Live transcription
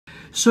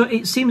So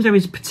it seems there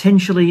is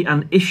potentially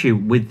an issue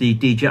with the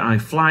DJI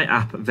Fly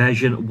app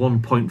version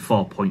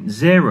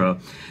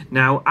 1.4.0.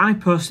 Now, I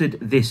posted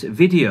this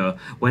video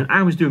when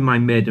I was doing my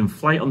maiden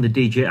flight on the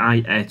DJI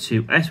AIR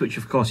 2S, which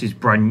of course is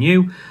brand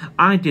new.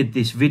 I did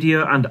this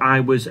video and I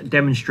was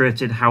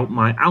demonstrating how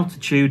my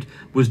altitude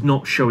was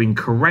not showing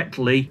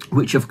correctly,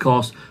 which of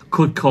course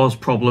could cause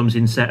problems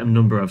in certain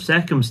number of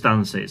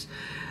circumstances.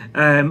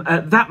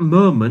 At that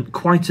moment,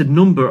 quite a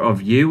number of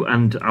you,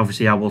 and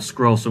obviously I will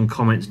scroll some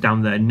comments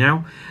down there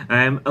now,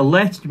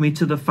 alerted me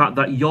to the fact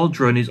that your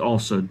drone is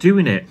also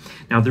doing it.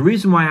 Now, the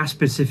reason why I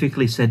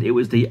specifically said it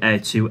was the AIR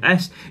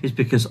 2S is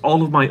because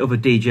all of my other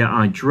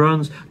DJI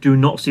drones do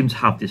not seem to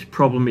have this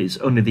problem. It's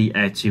only the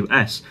AIR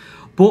 2S.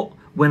 But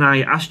when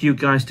I asked you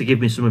guys to give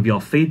me some of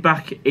your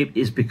feedback, it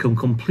has become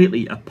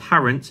completely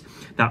apparent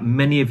that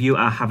many of you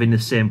are having the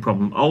same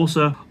problem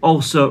also.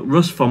 Also,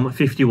 Russ from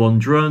 51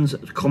 Drones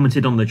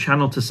commented on the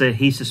channel to say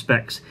he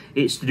suspects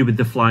it's to do with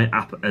the Fly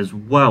app as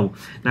well.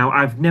 Now,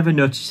 I've never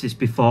noticed this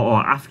before or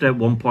after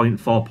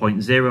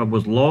 1.4.0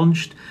 was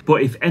launched,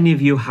 but if any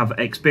of you have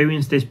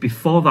experienced this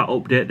before that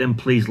update, then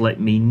please let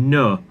me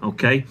know,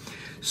 okay?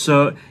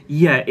 So,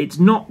 yeah, it's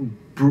not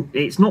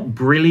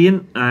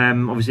brilliant.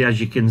 Obviously,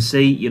 as you can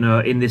see, you know,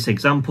 in this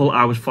example,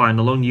 I was flying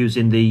along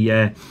using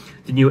the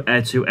new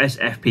AIR 2S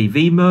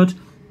FPV mode,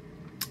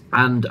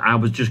 and I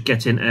was just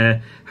getting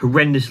a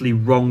horrendously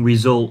wrong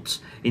result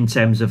in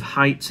terms of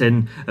height,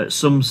 and at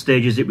some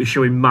stages it was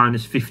showing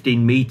minus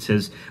 15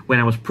 meters when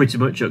I was pretty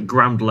much at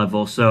ground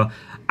level. So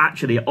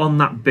actually, on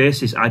that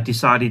basis, I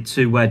decided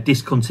to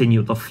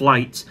discontinue the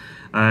flight.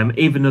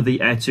 Even though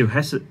the AIR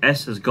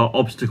 2S has got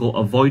obstacle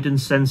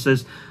avoidance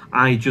sensors,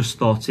 I just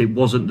thought it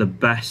wasn't the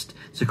best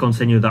to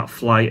continue that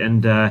flight,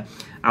 and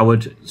I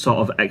would sort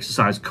of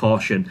exercise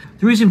caution.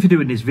 The reason for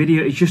doing this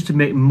video is just to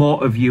make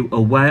more of you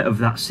aware of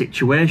that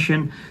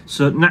situation.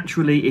 So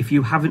naturally, if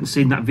you haven't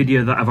seen that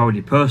video that I've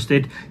already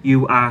posted,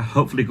 you are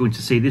hopefully going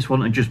to see this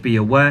one and just be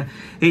aware.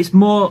 It's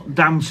more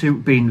down to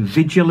being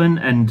vigilant,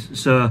 and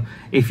so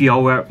if you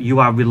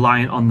are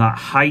reliant on that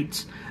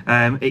height,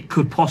 it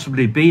could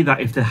possibly be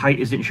that if the height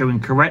isn't showing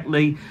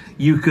correctly,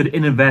 you could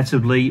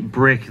inadvertently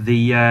break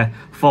the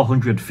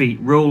 400 feet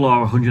rule or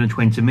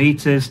 120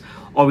 meters,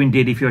 or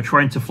indeed if you're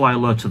trying to fly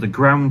low to the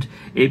ground,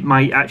 it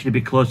might actually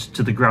be closer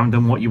to the ground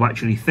than what you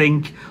actually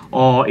think,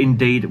 or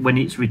indeed when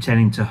it's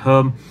returning to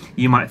home,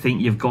 you might think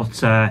you've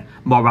got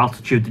more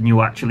altitude than you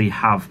actually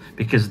have,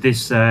 because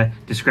this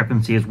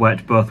discrepancy has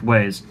worked both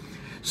ways.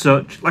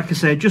 So like I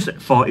say, just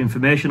for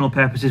informational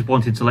purposes,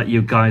 wanted to let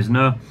you guys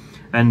know,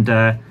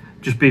 and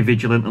just be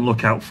vigilant and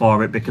look out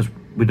for it, because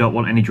we don't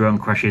want any drone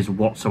crashes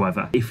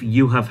whatsoever. If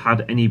you have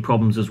had any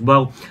problems as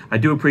well, I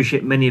do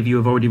appreciate many of you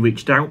have already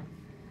reached out,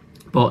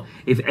 but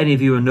if any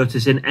of you are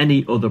noticing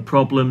any other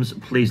problems,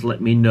 please let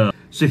me know.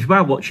 So if you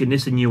are watching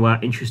this and you are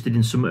interested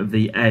in some of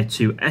the AIR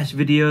 2S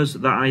videos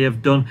that I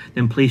have done,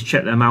 then please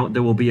check them out.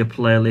 There will be a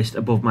playlist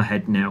above my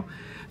head now.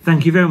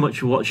 Thank you very much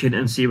for watching,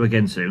 and see you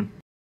again soon.